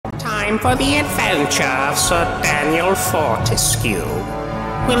time for the adventure of Sir Daniel Fortesque.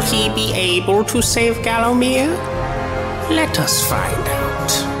 Will he be able to save Gallowmere? Let us find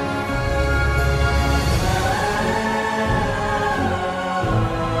out.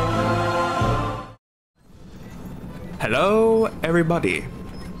 Hello, everybody.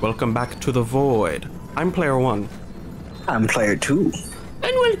 Welcome back to The Void. I'm Player 1. I'm Player 2.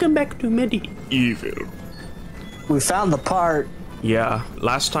 And welcome back to MediEvil. We found the part. Yeah,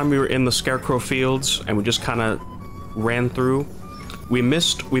 last time we were in the Scarecrow Fields and we just kind of ran through. We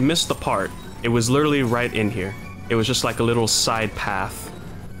missed the part. It was literally right in here. It was just like a little side path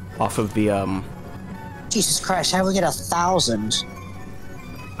off of the Jesus Christ, how do we get 1,000?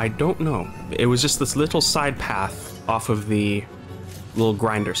 I don't know. It was just this little side path off of the little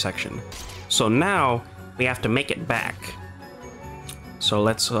grinder section. So now we have to make it back. So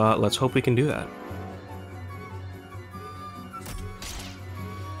let's hope we can do that.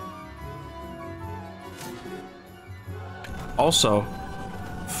 Also,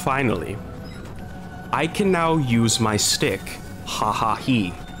 finally, I can now use my stick. Ha ha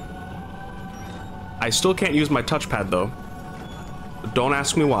he. I still can't use my touchpad though. Don't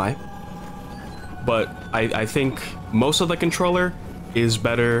ask me why. But I think most of the controller is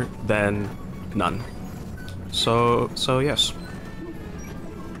better than none. So yes.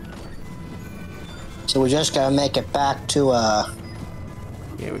 So we just gotta make it back to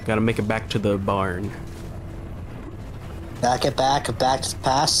Yeah, we gotta make it back to the barn. back to the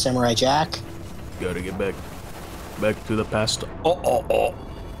past, Samurai Jack. Gotta get back to the past. Oh.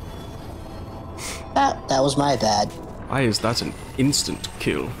 That was my bad. Why is that an instant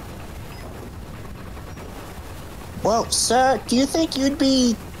kill? Well, sir, do you think you'd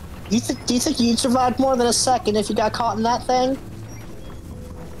be... do you think you'd survive more than a second if you got caught in that thing?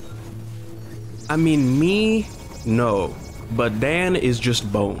 I mean, me, no. But Dan is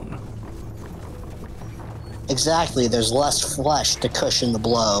just bone. Exactly, there's less flesh to cushion the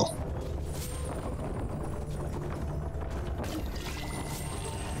blow.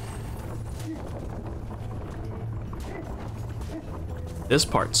 This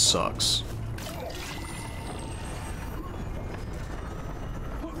part sucks.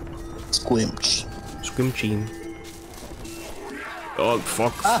 Squimch. Squimching. Oh,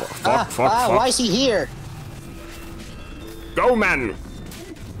 fuck. Why is he here? Go, man!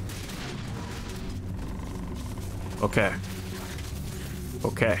 Okay.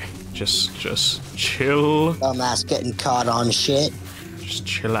 Just chill. Dumbass getting caught on shit. Just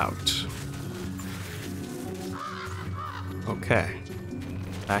chill out. Okay.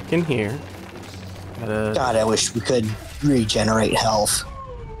 Back in here. God, I wish we could regenerate health.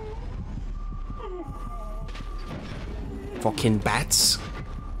 Fucking bats.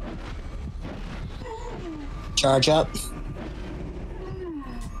 Charge up.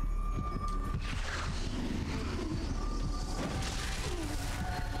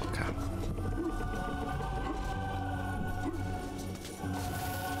 Okay.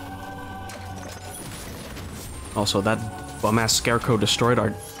 Also, that bum-ass Scarecrow destroyed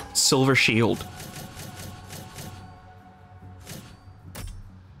our silver shield.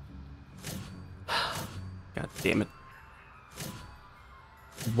 God damn it.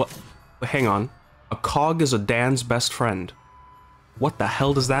 What? Hang on. A cog is a Dan's best friend. What the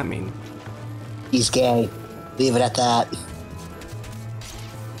hell does that mean? He's gay. Leave it at that.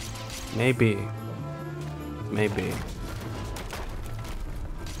 Maybe.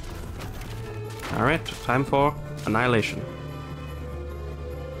 Alright, time for annihilation.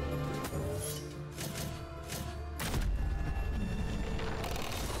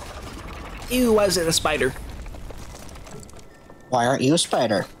 Ew, why is it a spider? Why aren't you a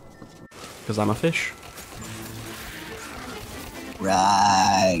spider? Because I'm a fish.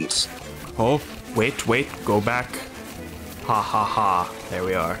 Right. Oh, wait, go back. Ha ha ha. There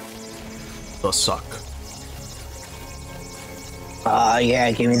we are. The suck. Ah,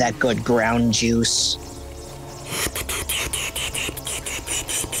 yeah, give me that good ground juice.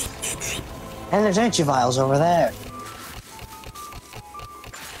 And there's energy vials over there.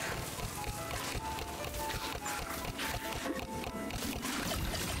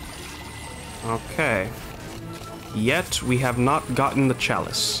 Okay. Yet we have not gotten the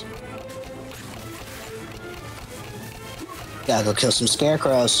chalice. Gotta go kill some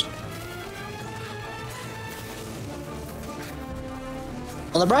scarecrows.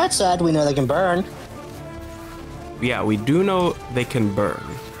 On the bright side, we know they can burn. Yeah, we do know they can burn.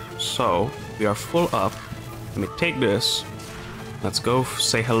 So, we are full up. Let me take this. Let's go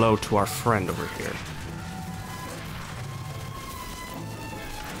say hello to our friend over here.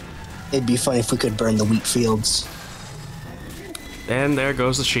 It'd be funny if we could burn the wheat fields. And there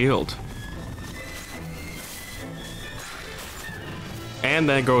goes the shield. And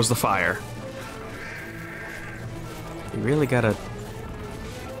there goes the fire. You really gotta...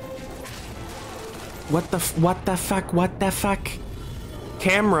 What the fuck?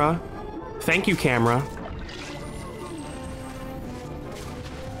 Camera. Thank you, camera.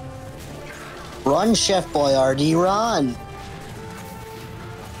 Run, Chef Boyardee, run!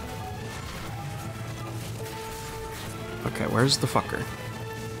 Okay, where's the fucker?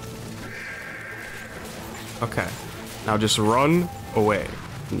 Okay. Now just run away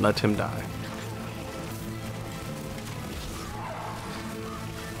and let him die.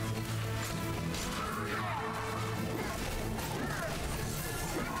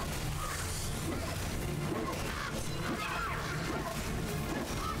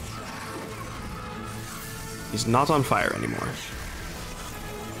 He's not on fire anymore.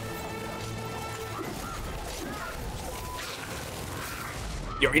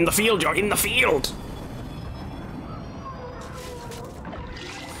 You're in the field! You're in the field!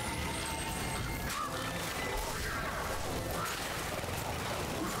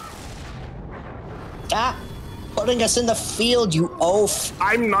 Ah! Putting us in the field, you oaf!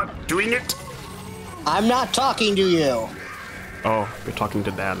 I'm not doing it! I'm not talking to you! Oh, you're talking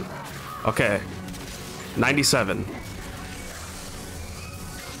to Dan. Okay. 97.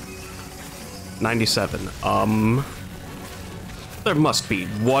 97. There must be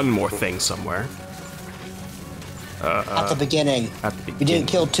one more thing somewhere. At the beginning. At the beginning. You didn't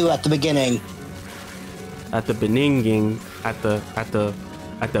kill 2 at the beginning. At the beginning. At the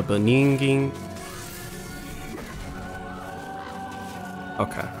beginning.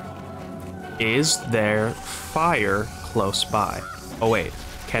 Okay. Is there fire close by? Oh wait,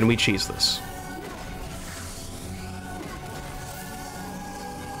 can we cheese this?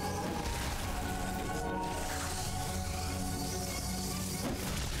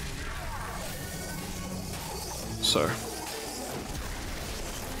 Sir.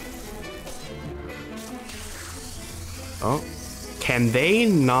 Oh, can they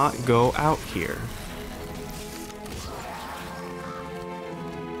not go out here?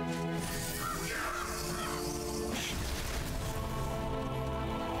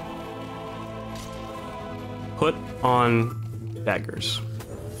 Put on daggers.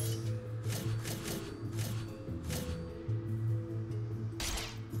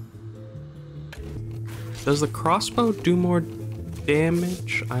 Does the crossbow do more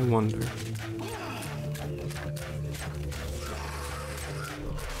damage? I wonder.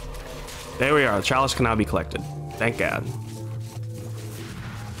 There we are. The chalice can now be collected. Thank God.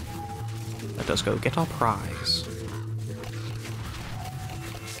 Let us go get our prize.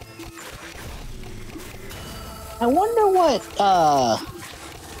 I wonder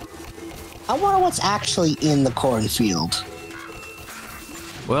what's actually in the cornfield.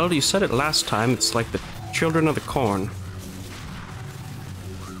 Well, you said it last time. It's like the children of the corn.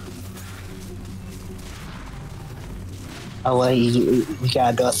 Oh, well, we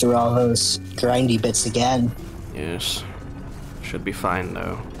gotta go through all those grindy bits again. Yes. Should be fine,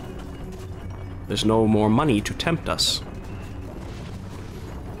 though. There's no more money to tempt us.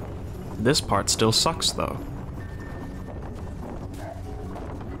 This part still sucks, though.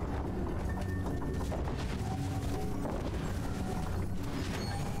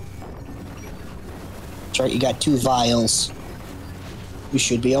 That's right, you got 2 vials. You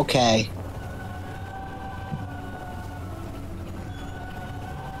should be okay.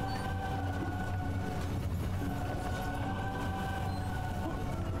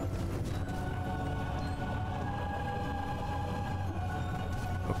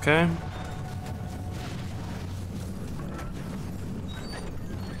 Okay.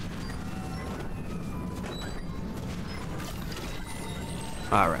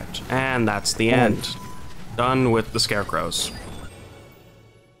 Alright, and that's the end. Done with the scarecrows.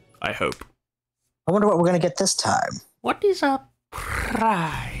 I hope. I wonder what we're gonna get this time. What is a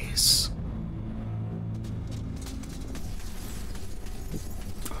prize?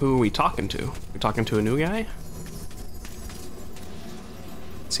 Who are we talking to? We talking to a new guy?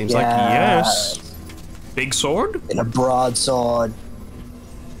 Seems like yes. Big sword? And a broadsword.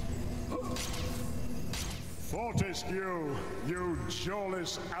 Fortesque, you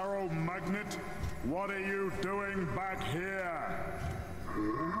jawless arrow magnet. What are you doing back here?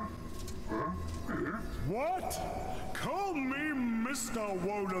 What? Call me Mr.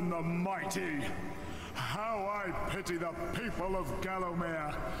 Woden the Mighty. How I pity the people of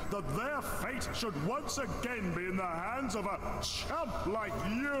Gallowmere, that their fate should once again be in the hands of a chump like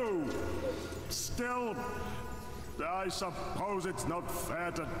you. Still, I suppose it's not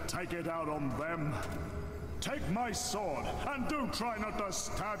fair to take it out on them. Take my sword, and do try not to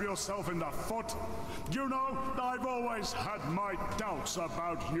stab yourself in the foot. You know, I've always had my doubts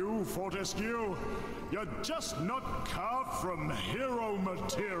about you, Fortesque. You're just not carved from hero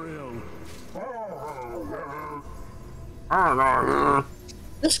material.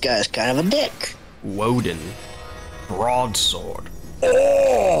 This guy's kind of a dick. Woden. Broadsword.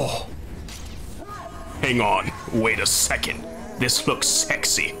 Oh! Hang on. Wait a second. This looks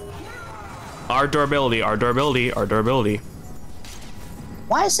sexy. Our durability, our durability, our durability.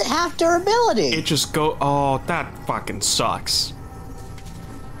 Why does it have durability? It just go. Oh, that fucking sucks.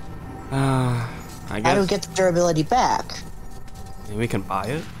 I guess. How do we get the durability back? Maybe we can buy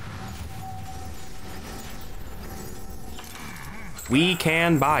it. We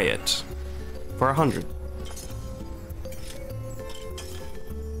can buy it for 100.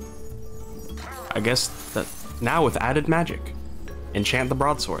 I guess that now with added magic, enchant the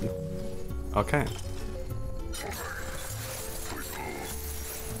broadsword. Okay.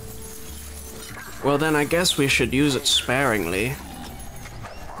 Well then, I guess we should use it sparingly.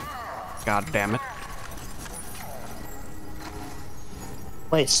 God damn it.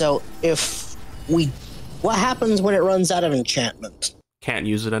 Wait, so if we... What happens when it runs out of enchantment? Can't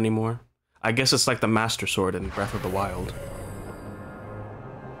use it anymore. I guess it's like the Master Sword in Breath of the Wild.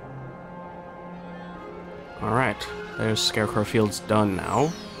 Alright, there's Scarecrow Fields done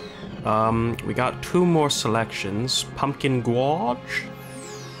now. We got 2 more selections. Pumpkin Gorge.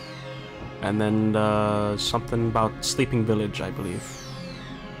 And then, something about Sleeping Village, I believe.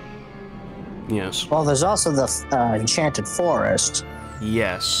 Yes. Well, there's also the Enchanted Forest.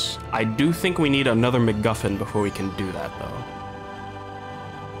 Yes. I do think we need another MacGuffin before we can do that, though.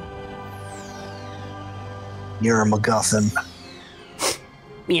 You're a MacGuffin.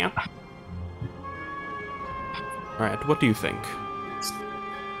 Yeah. Alright, what do you think?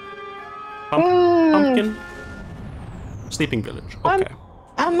 Pumpkin? Sleeping Village. Okay.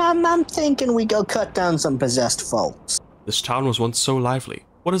 I'm thinking we go cut down some possessed folks. This town was once so lively.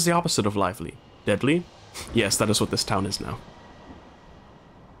 What is the opposite of lively? Deadly? Yes, that is what this town is now.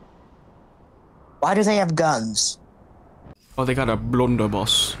 Why do they have guns? Oh, they got a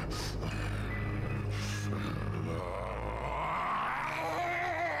blunderbuss.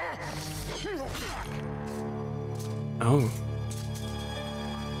 Oh.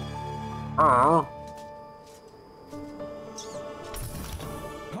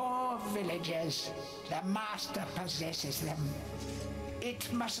 Poor villagers. The master possesses them.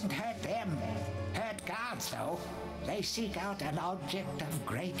 It mustn't hurt them. Hurt guards, though. They seek out an object of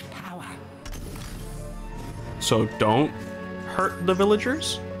great power. So don't hurt the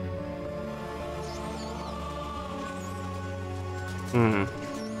villagers? Hmm.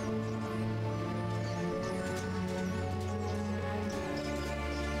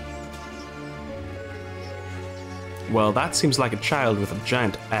 Well, that seems like a child with a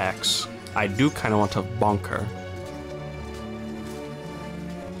giant axe. I do kind of want to bonk her.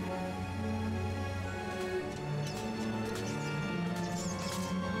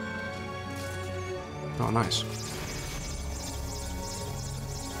 Oh, nice.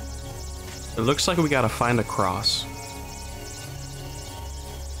 It looks like we gotta find a cross.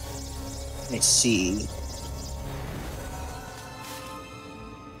 Let me see.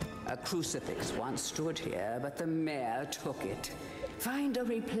 A crucifix once stood here, but the mayor took it. Find a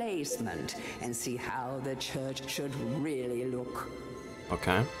replacement and see how the church should really look.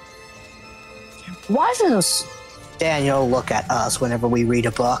 Okay. Why does Daniel look at us whenever we read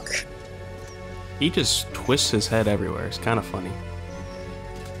a book? He just twists his head everywhere. It's kind of funny.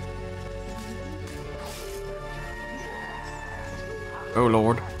 Oh,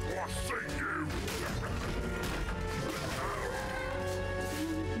 Lord.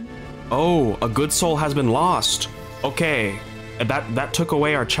 Oh, a good soul has been lost. Okay, that took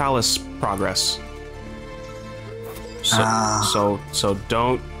away our chalice progress. So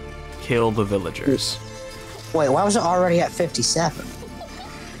don't kill the villagers. Wait, why was it already at 57?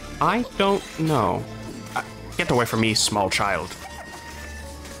 I don't know. Get away from me, small child.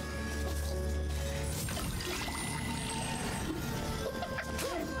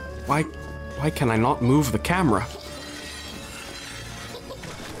 Why can I not move the camera?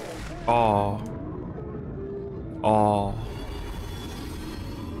 Oh. Oh.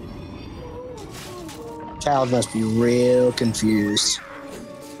 Child must be real confused.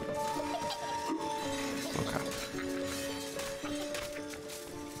 Okay.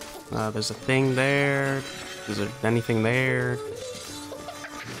 There's a thing there. Is there anything there?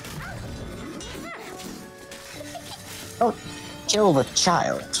 Don't kill the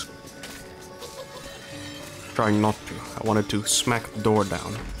child. Trying not to. I wanted to smack the door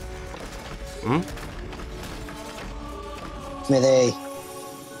down. Hmm? Smithy.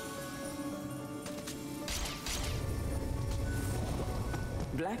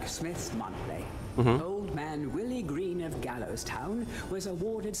 Blacksmith's Monthly. Old man Willie Green of Gallowstown was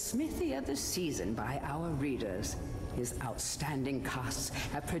awarded Smithy of the Season by our readers. His outstanding casts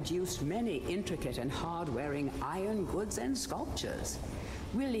have produced many intricate and hard-wearing iron goods and sculptures.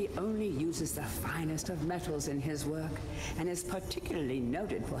 Willie only uses the finest of metals in his work, and is particularly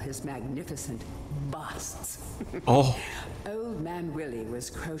noted for his magnificent busts. Oh. Old man Willie was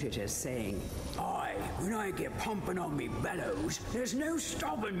quoted as saying, "Aye, when I get pumping on me bellows, there's no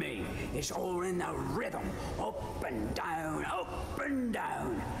stopping me. It's all in the rhythm, up and down, up and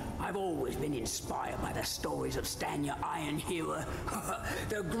down. I've always been inspired by the stories of Stan your Iron Hewer,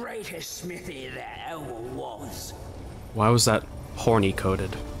 the greatest smithy there ever was." Why was that horny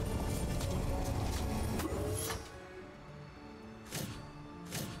coded?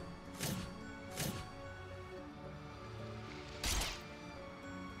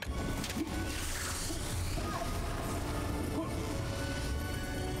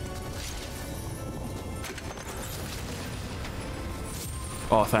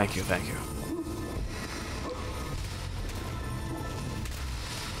 Oh, thank you, thank you.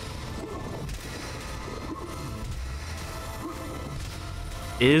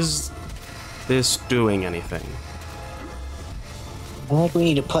 Is this doing anything? I think we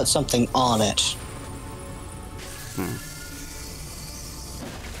need to put something on it.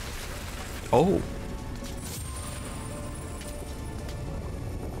 Oh.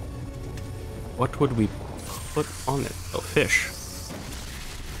 What would we put on it? Oh, fish.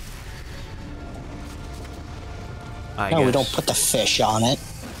 No, we don't put the fish on it.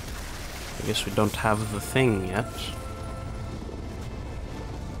 I guess we don't have the thing yet.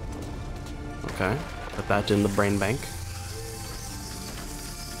 Okay, put that in the brain bank.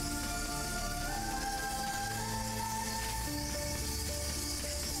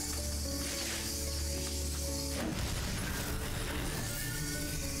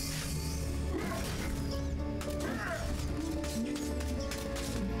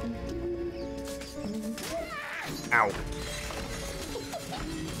 Ow.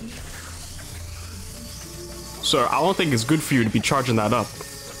 Sir, I don't think it's good for you to be charging that up.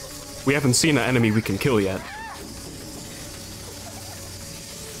 We haven't seen an enemy we can kill yet.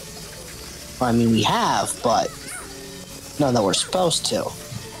 I mean, we have, but none that we're supposed to.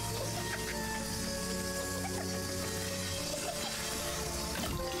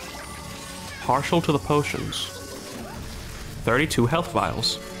 Partial to the potions. 32 health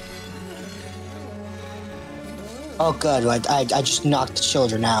vials. Oh, good. I just knocked the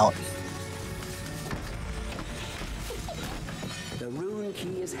children out. The rune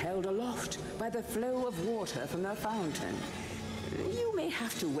key is held aloft by the flow of water from the fountain. You may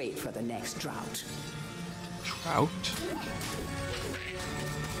have to wait for the next drought. Trout?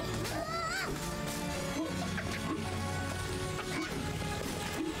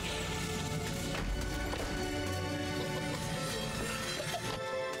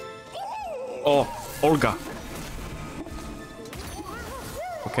 Oh, Olga.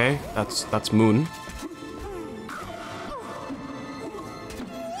 Okay, that's Moon.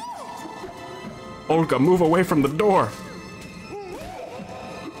 Olga, move away from the door.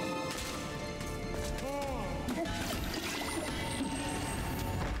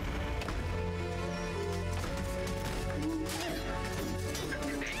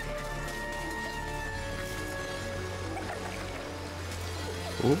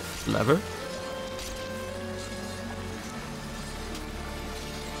 Ooh, lever.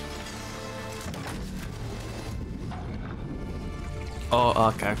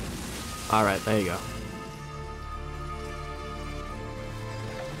 Oh, okay. Alright, there you go.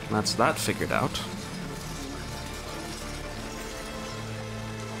 That's that figured out.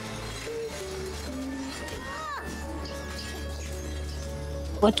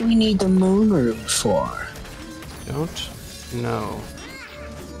 What do we need the moon room for? Don't know.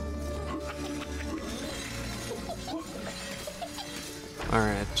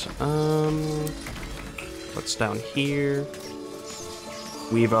 Alright, what's down here?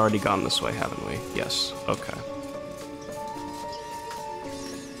 We've already gone this way, haven't we? Yes, okay.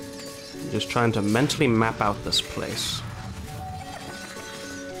 Just trying to mentally map out this place.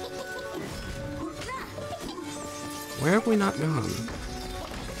 Where have we not gone?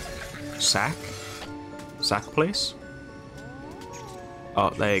 Sack? Sack place? Oh,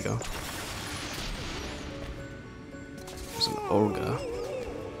 there you go. There's an Olga.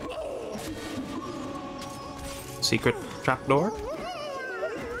 Secret trapdoor?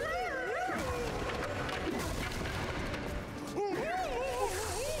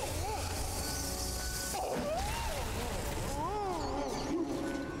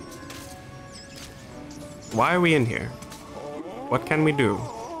 Why are we in here? What can we do?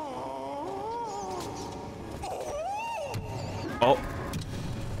 Oh.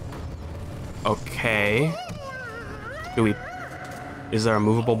 Okay. Do we... Is there a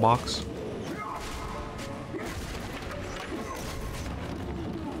movable box?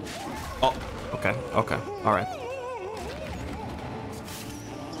 Oh, okay, okay, alright.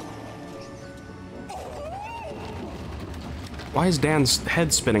 Why is Dan's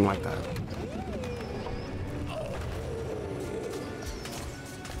head spinning like that?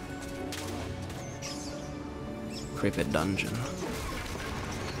 Creepy dungeon.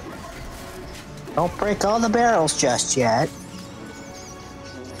 Don't break all the barrels just yet.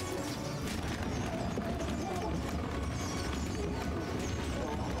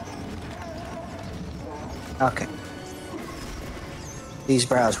 Okay. These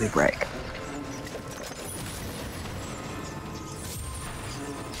barrels we break.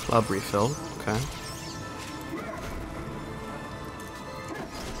 Club refill, okay.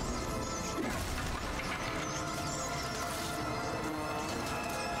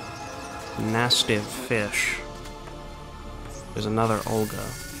 Nasty fish. There's another Olga.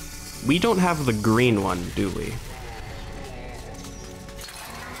 We don't have the green one, do we?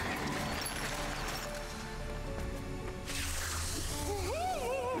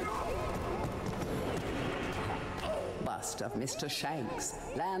 Bust of Mr. Shanks,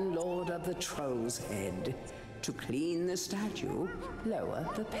 landlord of the Troll's Head. To clean the statue, lower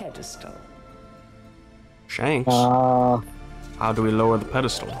the pedestal. Shanks? How do we lower the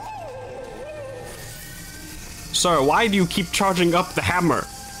pedestal? Sir, why do you keep charging up the hammer?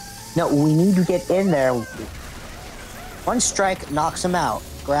 No, we need to get in there. One strike knocks him out.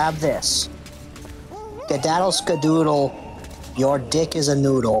 Grab this. Skedaddle skadoodle. Your dick is a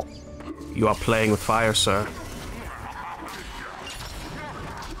noodle. You are playing with fire, sir.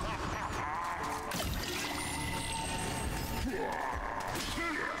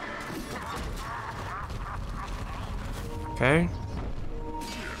 Okay.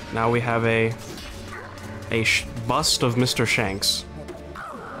 Now we have a bust of Mr. Shanks.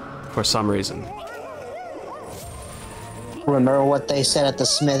 For some reason. Remember what they said at the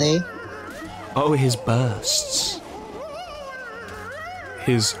smithy? Oh, his bursts.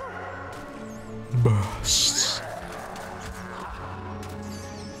 His bursts.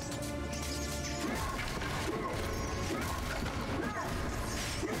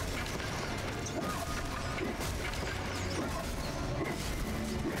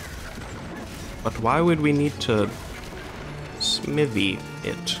 But why would we need to smithy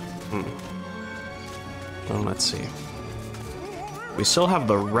it? Well, let's see. We still have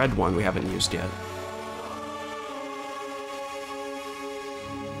the red one we haven't used yet.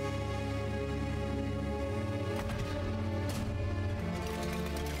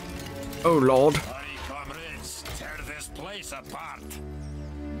 Oh, Lord. Hurry, comrades, tear this place apart.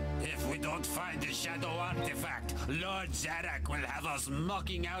 If we don't find the shadow artifact, Lord Zarok will have us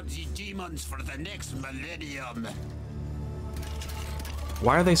mocking out the demons for the next millennium.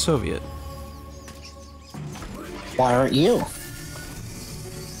 Why are they Soviet? Why aren't you?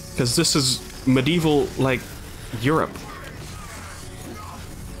 Because this is medieval, like, Europe.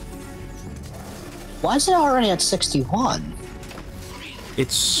 Why is it already at 61?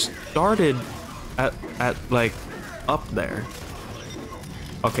 It started at like, up there.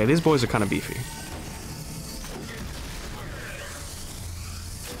 Okay, these boys are kind of beefy.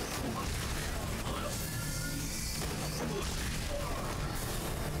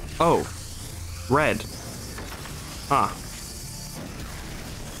 Oh. Red. Huh.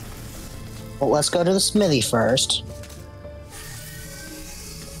 Well, let's go to the smithy first.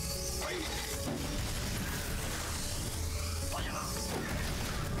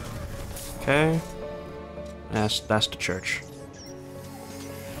 Okay. That's the church.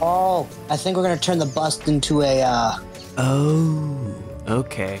 Oh, I think we're gonna turn the bust into a, Oh,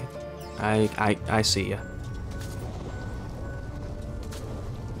 okay. I see ya.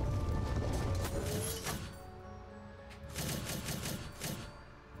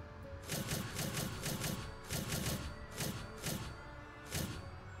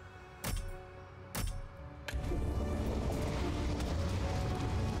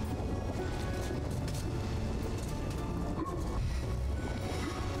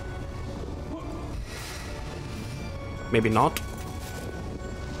 Maybe not.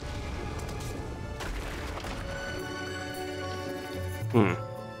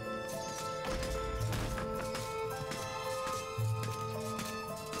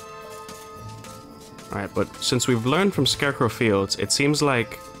 Alright, but since we've learned from Scarecrow Fields, it seems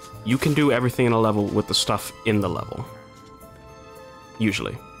like you can do everything in a level with the stuff in the level.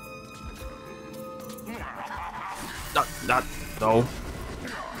 Usually. No.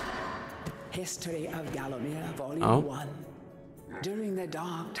 History of Gallowmere, Volume 1. During the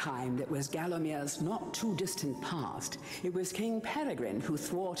dark time that was Gallomere's not too distant past, it was King Peregrine who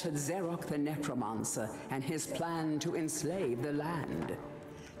thwarted Zarok the Necromancer and his plan to enslave the land.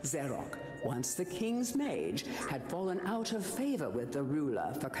 Zarok, once the king's mage, had fallen out of favor with the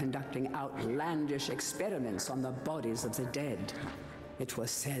ruler for conducting outlandish experiments on the bodies of the dead. It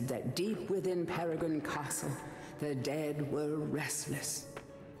was said that deep within Peregrine Castle, the dead were restless.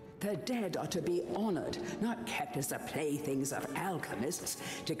 The dead are to be honored, not kept as the playthings of alchemists,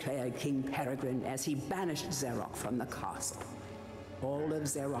 declared King Peregrine as he banished Zarok from the castle. All of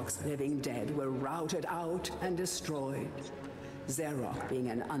Zarok's living dead were routed out and destroyed. Zarok, being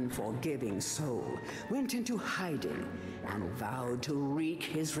an unforgiving soul, went into hiding and vowed to wreak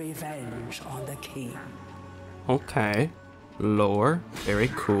his revenge on the king. Okay. Lore. Very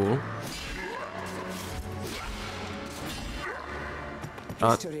cool.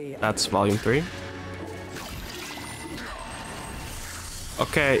 That's volume 3.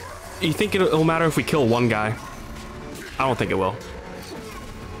 Okay. You think it'll matter if we kill one guy? I don't think it will.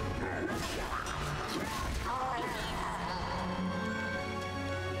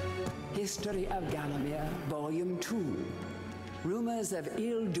 History of Gallowmere, Volume 2. Rumors of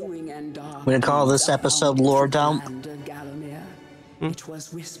ill-doing and dark. I'm gonna call this episode Lore Dump. It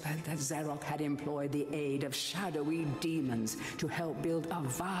was whispered that Zarok had employed the aid of shadowy demons to help build a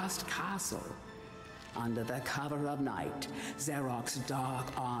vast castle. Under the cover of night, Zarok's dark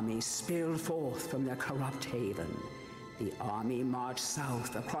army spilled forth from the corrupt haven. The army marched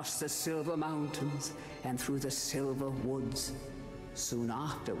south across the Silver Mountains and through the Silver Woods. Soon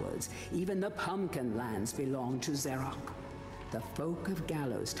afterwards, even the Pumpkin Lands belonged to Zarok. The folk of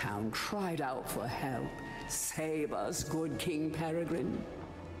Gallows Town cried out for help. Save us, good King Peregrine.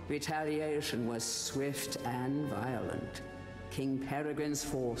 Retaliation was swift and violent. King Peregrine's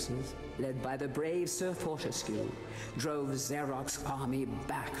forces, led by the brave Sir Fortesque, drove Zarok's army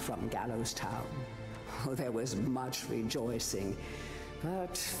back from Gallows Town. Oh, there was much rejoicing,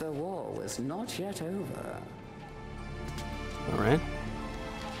 but the war was not yet over. All right.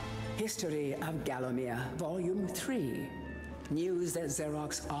 History of Gallowmere, Volume 3. News that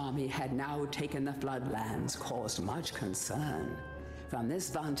Zarok's army had now taken the Floodlands caused much concern. From this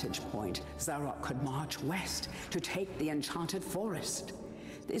vantage point, Zarok could march west to take the Enchanted Forest.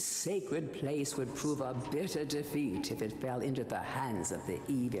 This sacred place would prove a bitter defeat if it fell into the hands of the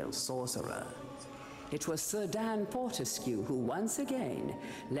evil sorcerer. It was Sir Daniel Fortesque who once again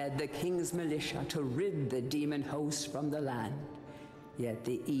led the king's militia to rid the demon host from the land. Yet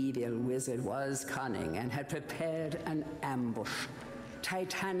the evil wizard was cunning and had prepared an ambush.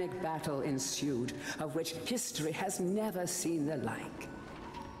 Titanic battle ensued, of which history has never seen the like.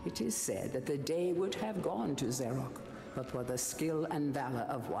 It is said that the day would have gone to Zarok, but for the skill and valor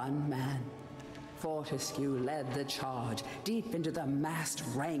of one man. Fortesque led the charge deep into the massed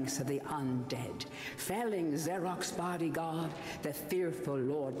ranks of the undead, felling Zarok's bodyguard, the fearful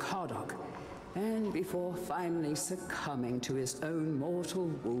Lord Kardok, and before finally succumbing to his own mortal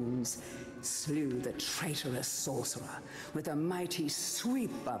wounds, slew the traitorous sorcerer with a mighty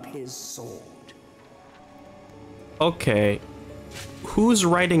sweep of his sword. Okay, who's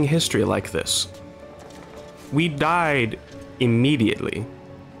writing history like this? We died immediately.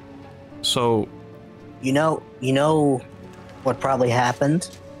 So... You know what probably happened?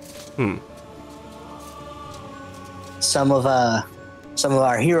 Some of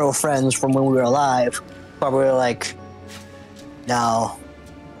our hero friends from when we were alive probably were like, no,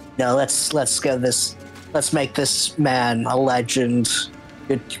 let's make this man a legend.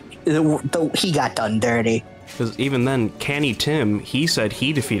 He got done dirty. Because even then, Canny Tim, he said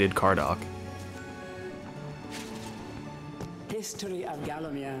he defeated Kardok. History of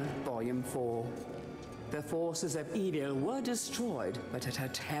Gallowmere, Volume 4. The forces of evil were destroyed, but at a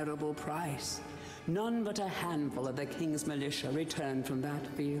terrible price. None but a handful of the king's militia returned from that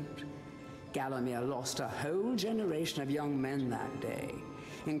field. Gallowmere lost a whole generation of young men that day,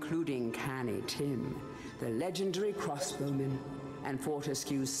 including Canny Tim, the legendary crossbowman, and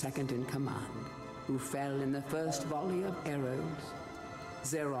Fortescue's second-in-command, who fell in the first volley of arrows.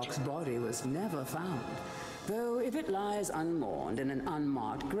 Zarok's body was never found, though if it lies unmourned in an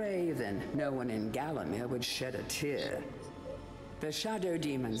unmarked grave, then no one in Gallowmere would shed a tear. The shadow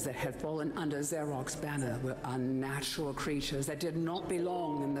demons that had fallen under Zarok's banner were unnatural creatures that did not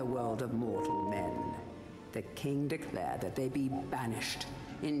belong in the world of mortal men. The king declared that they be banished,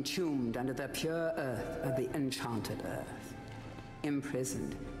 entombed under the pure earth of the enchanted earth.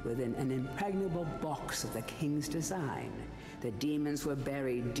 Imprisoned within an impregnable box of the king's design, the demons were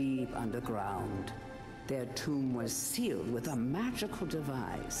buried deep underground. Their tomb was sealed with a magical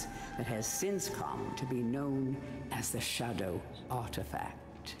device that has since come to be known as the Shadow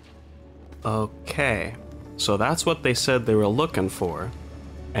Artifact. Okay, so that's what they said they were looking for,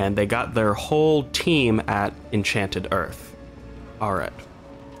 and they got their whole team at Enchanted Earth. All right.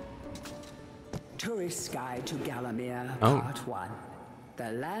 Tourist's Guide to Gallowmere, Part 1.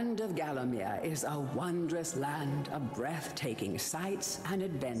 The land of Gallowmere is a wondrous land of breathtaking sights and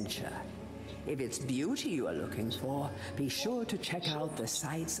adventure. If it's beauty you are looking for, be sure to check out the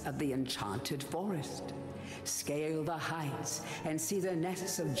sights of the Enchanted Forest. Scale the heights and see the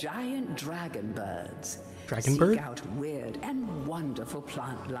nests of giant dragon birds. Dragon bird? Seek out weird and wonderful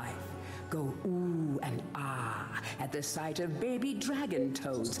plant life. Go ooh and ah at the sight of baby dragon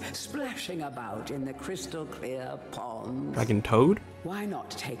toads splashing about in the crystal clear ponds. Dragon toad? Why not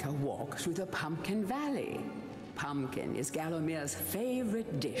take a walk through the Pumpkin Valley? Pumpkin is Gallowmere's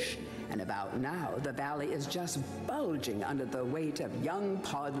favorite dish, and about now the valley is just bulging under the weight of young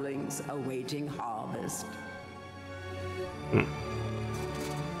podlings awaiting harvest.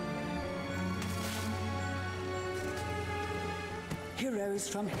 Heroes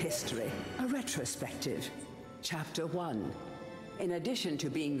from History, a retrospective. Chapter 1. In addition to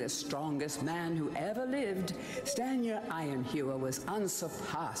being the strongest man who ever lived, Stanier Ironhewer was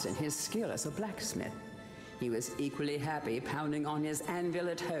unsurpassed in his skill as a blacksmith. He was equally happy pounding on his anvil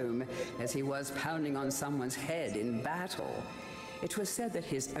at home as he was pounding on someone's head in battle. It was said that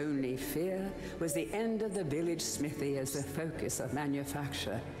his only fear was the end of the village smithy as the focus of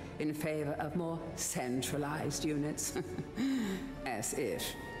manufacture, in favor of more centralized units. As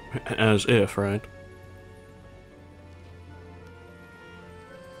if. As if, right?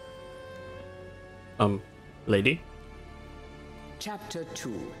 Lady? Chapter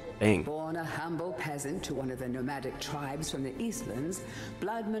 2. Dang. Born a humble peasant to one of the nomadic tribes from the Eastlands,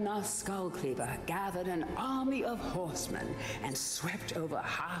 Bloodmanos Skullcleaver gathered an army of horsemen and swept over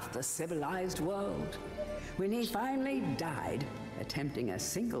half the civilized world. When he finally died, attempting a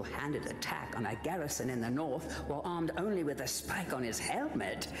single-handed attack on a garrison in the north while armed only with a spike on his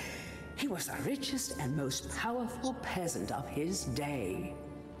helmet, he was the richest and most powerful peasant of his day.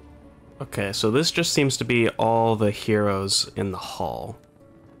 Okay, so this just seems to be all the heroes in the hall.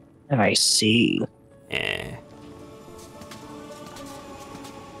 I see.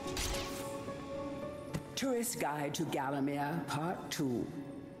 Tourist Guide to Gallowmere, Part 2.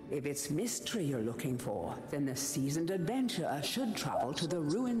 If it's mystery you're looking for, then the seasoned adventurer should travel to the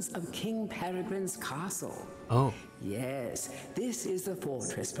ruins of King Peregrine's castle. Oh. Yes, this is the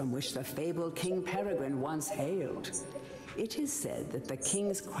fortress from which the fabled King Peregrine once hailed. It is said that the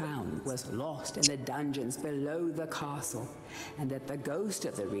king's crown was lost in the dungeons below the castle, and that the ghost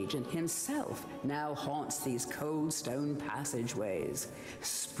of the regent himself now haunts these cold stone passageways.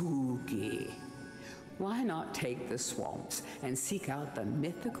 Spooky. Why not take the swamps and seek out the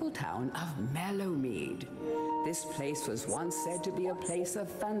mythical town of Mellowmead? This place was once said to be a place of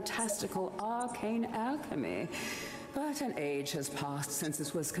fantastical arcane alchemy, but an age has passed since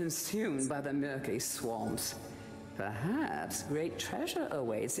it was consumed by the murky swamps. Perhaps great treasure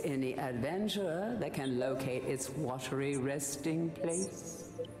awaits any adventurer that can locate its watery resting place.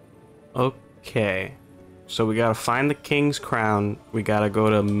 Okay. So we gotta find the king's crown. We gotta go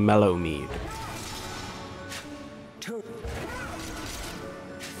to Mellowmead.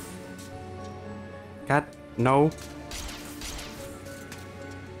 God, no.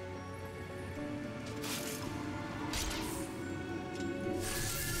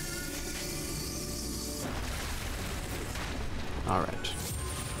 All right.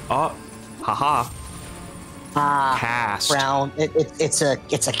 Oh, haha. Cast. Brown. It's a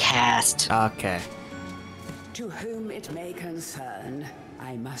cast. Okay. To whom it may concern,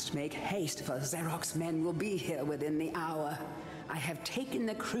 I must make haste, for Zarok's men will be here within the hour. I have taken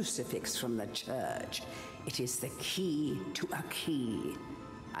the crucifix from the church. It is the key to a key.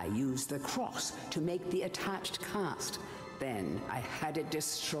 I used the cross to make the attached cast. Then I had it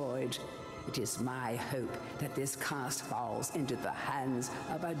destroyed. It is my hope that this cast falls into the hands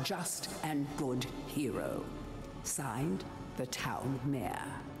of a just and good hero. Signed, the town mayor.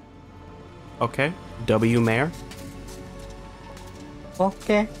 Okay. W. Mayor.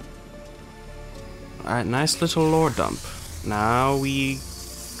 Okay. Alright, nice little lore dump. Now we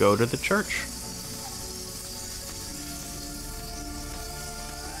go to the church.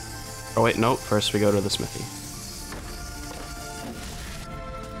 Oh wait, no, first we go to the smithy.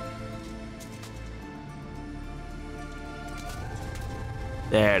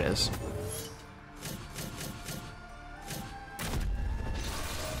 There it is.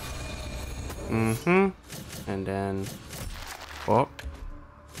 And then, oh,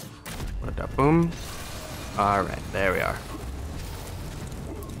 what a boom. Alright, there we are.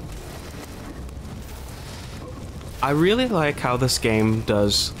 I really like how this game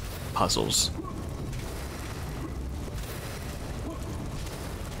does puzzles.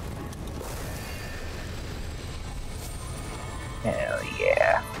 Hell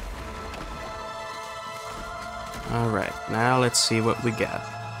yeah. Alright, now let's see what we got.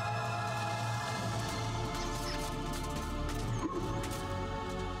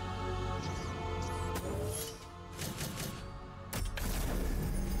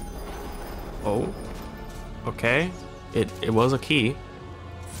 Oh, okay. It was a key.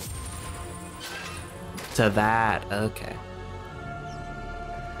 To that, okay.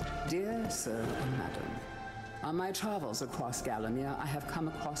 Dear sir and madam, on my travels across Gallowmere, I have come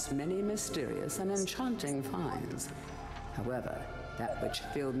across many mysterious and enchanting finds. However, that which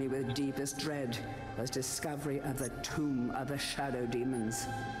filled me with deepest dread was discovery of the tomb of the shadow demons.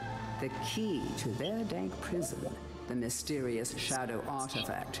 The key to their dank prison, the mysterious shadow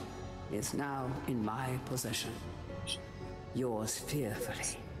artifact, is now in my possession. Yours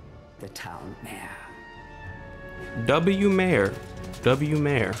fearfully, the town mayor. W. Mayor. W.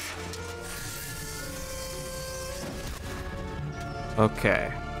 Mayor.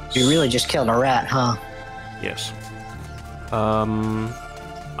 Okay. You really just killed a rat, huh? Yes.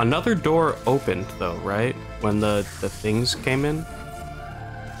 Another door opened though, right? When the things came in.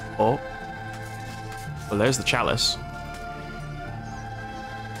 Oh. Well, there's the chalice.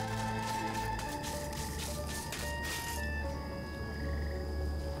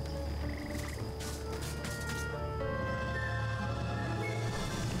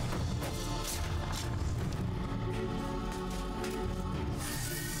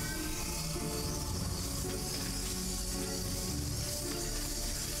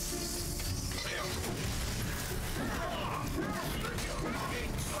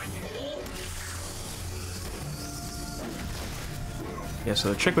 Yeah, so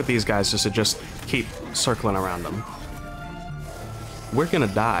the trick with these guys is to just keep circling around them. We're gonna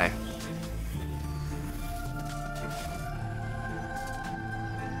die.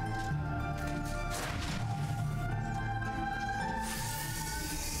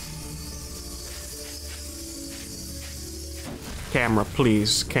 Camera,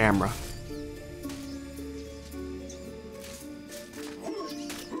 please, camera.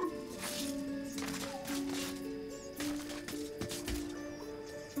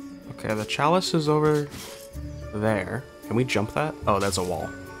 Okay, the chalice is over there. Can we jump that? Oh, that's a wall.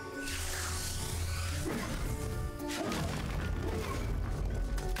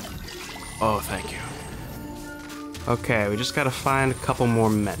 Oh, thank you. Okay, we just gotta find a couple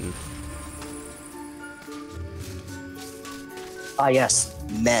more men. Ah, yes,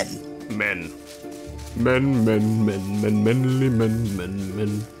 men. Men. Men, men, men, men, menly men, men,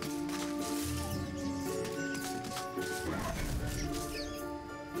 men.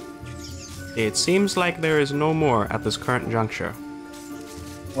 It seems like there is no more at this current juncture.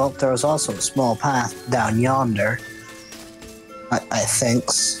 Well, there was also a small path down yonder. I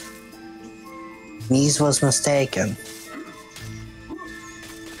thinks. Mees was mistaken.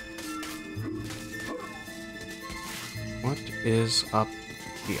 What is up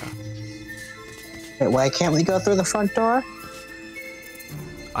here? Wait, why can't we go through the front door?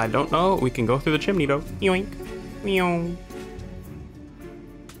 I don't know. We can go through the chimney though. Yoink. Meow.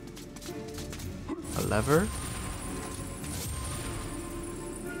 A lever?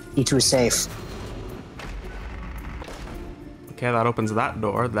 E2 is safe. Okay, that opens that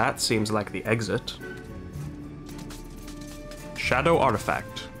door. That seems like the exit. Shadow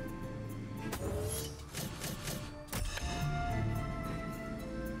artifact.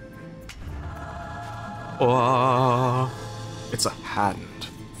 Oh, it's a hand.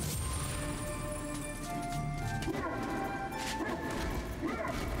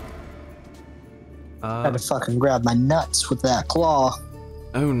 Gotta fucking grab my nuts with that claw.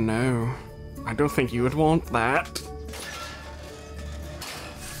 Oh no. I don't think you would want that.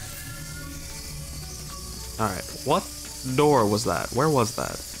 Alright, what door was that? Where was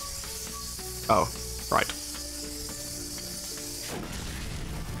that? Oh, right.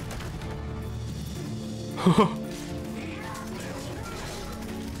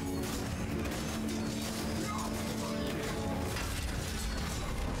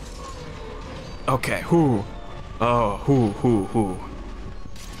 Okay, who? Oh, who?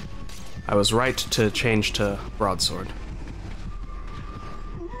 I was right to change to broadsword.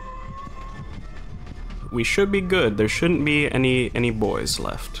 We should be good. There shouldn't be any boys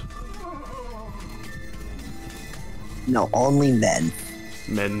left. No, only men.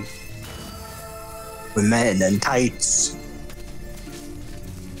 Men. Men in tights.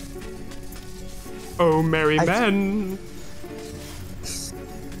 Oh, merry men.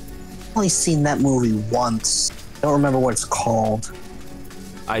 I've only seen that movie once. I don't remember what it's called.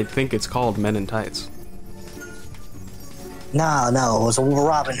 I think it's called Men in Tights. No, it was a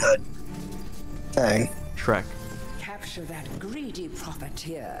Robin Hood thing. Shrek. Capture that greedy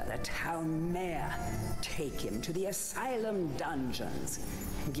profiteer, the town mayor. Take him to the asylum dungeons.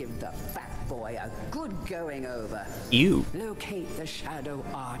 Give the fat boy a good going over. You. Locate the shadow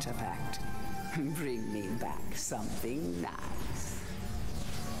artifact. Bring me back something nice.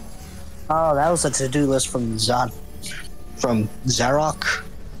 Oh, that was a to-do list from Zarok.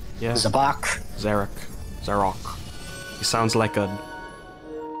 Yeah. Zarok. He sounds like a...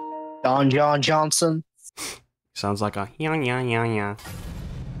 John Johnson. Sounds like a... Yeah.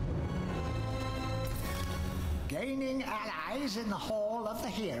 Gaining allies in the Hall of the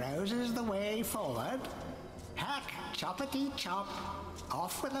Heroes is the way forward. Hack, choppity chop.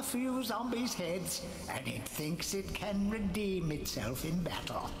 Off with a few zombies' heads, and it thinks it can redeem itself in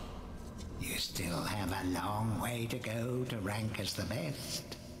battle. You still have a long way to go to rank as the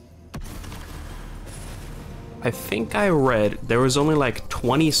best. I think I read there was only like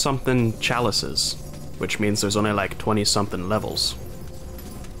 20-something chalices, which means there's only like 20-something levels.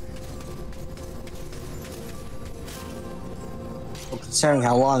 Well, considering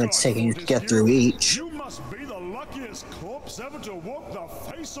how long it's taking you to get through each. You must be the luckiest corpse ever to walk the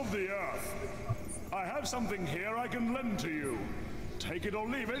face of the earth. I have something here I can lend to you. Take it or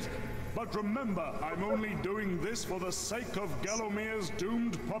leave it, but remember, I'm only doing this for the sake of Gallomere's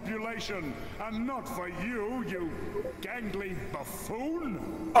doomed population, and not for you, you gangly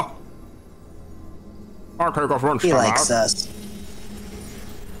buffoon. Oh. I'll take off lunch. He likes us.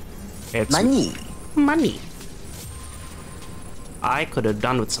 It's Money. I could have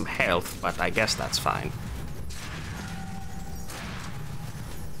done with some health, but I guess that's fine.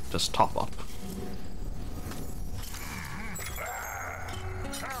 Just top up.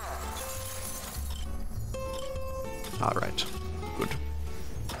 Alright, good.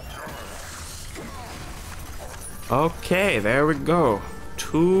 Okay, there we go.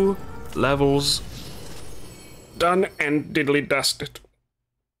 2 levels done and diddly dusted.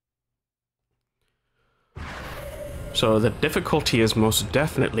 So the difficulty is most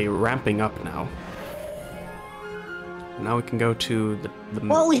definitely ramping up now. Now we can go to the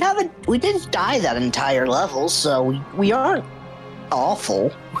Well, we didn't die that entire level, so we aren't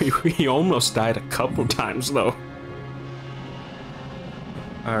awful. We almost died a couple times though.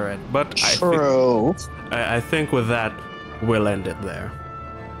 Alright, but True. I think with that, we'll end it there.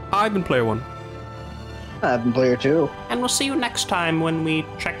 I've been Player 1. I've been Player 2. And we'll see you next time when we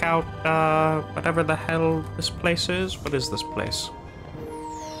check out, whatever the hell this place is. What is this place?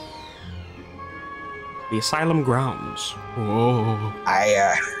 The Asylum Grounds. Whoa.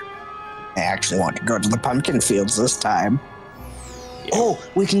 I actually want to go to the pumpkin fields this time. Yeah. Oh,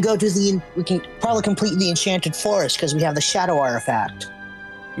 we can probably complete the Enchanted Forest because we have the Shadow Artifact.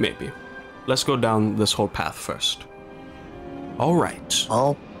 Maybe. Let's go down this whole path first. Alright.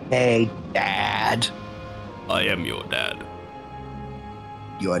 Okay, Dad. I am your dad.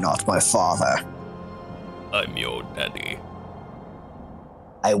 You are not my father. I'm your daddy.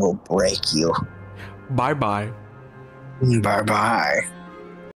 I will break you. Bye-bye. Bye-bye.